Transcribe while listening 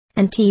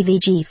and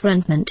TVG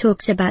frontman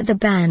talks about the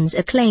band's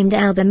acclaimed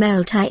album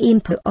El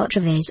Tiempo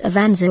Otra Vez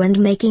Avanza and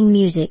making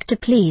music to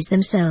please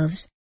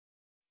themselves.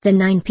 The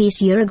nine-piece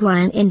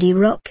Uruguayan indie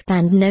rock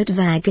band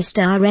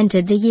Gustar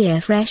entered the year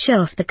fresh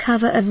off the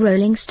cover of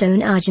Rolling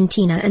Stone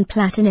Argentina and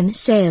platinum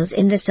sales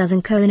in the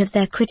southern cone of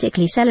their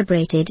critically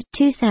celebrated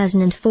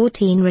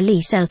 2014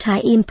 release El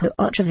Tiempo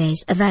Otra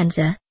Vez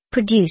Avanza,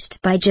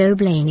 produced by Joe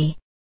Blaney.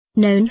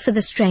 Known for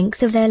the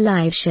strength of their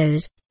live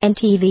shows,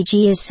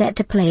 NTVG is set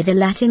to play the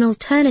Latin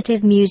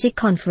Alternative Music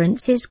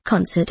Conference's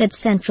concert at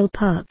Central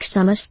Park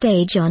Summer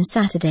Stage on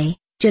Saturday,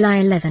 July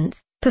 11,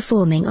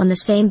 performing on the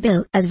same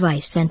bill as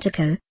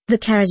Vicentico, the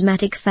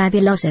charismatic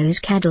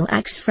Fabulosos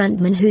Cadillacs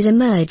frontman who's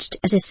emerged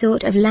as a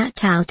sort of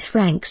laid-out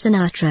Frank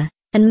Sinatra,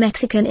 and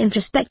Mexican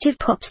introspective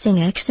pop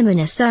singer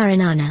Ximena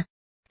Sariñana.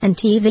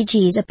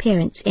 NTVG's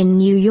appearance in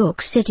New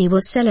York City will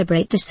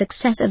celebrate the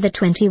success of the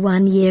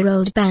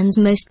 21-year-old band's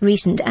most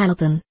recent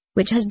album,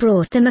 which has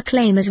brought them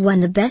acclaim as one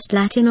of the best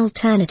Latin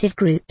alternative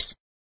groups.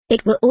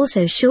 It will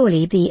also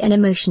surely be an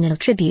emotional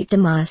tribute to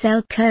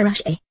Marcel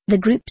Curache, the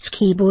group's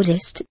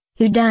keyboardist,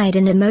 who died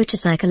in a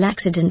motorcycle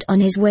accident on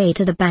his way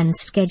to the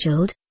band's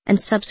scheduled, and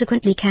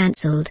subsequently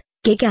cancelled,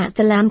 gig at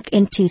the LAMP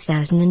in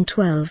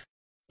 2012.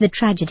 The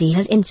tragedy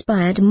has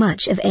inspired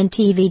much of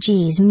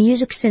NTVG's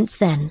music since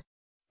then.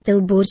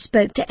 Billboard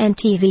spoke to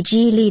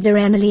NTVG leader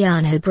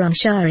Emiliano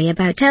Branchari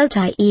about El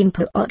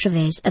Tiempo Otra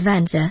Vez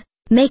Avanza,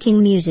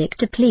 making music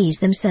to please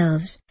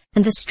themselves,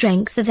 and the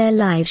strength of their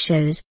live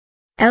shows.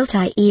 El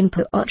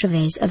Tiempo Otra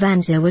Vez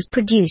Avanza was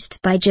produced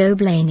by Joe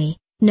Blaney,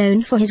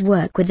 known for his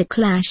work with The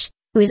Clash,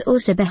 who is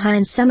also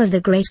behind some of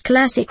the great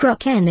classic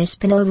rock en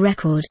español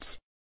records.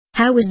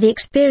 How was the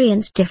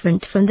experience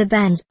different from the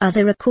band's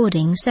other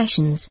recording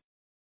sessions?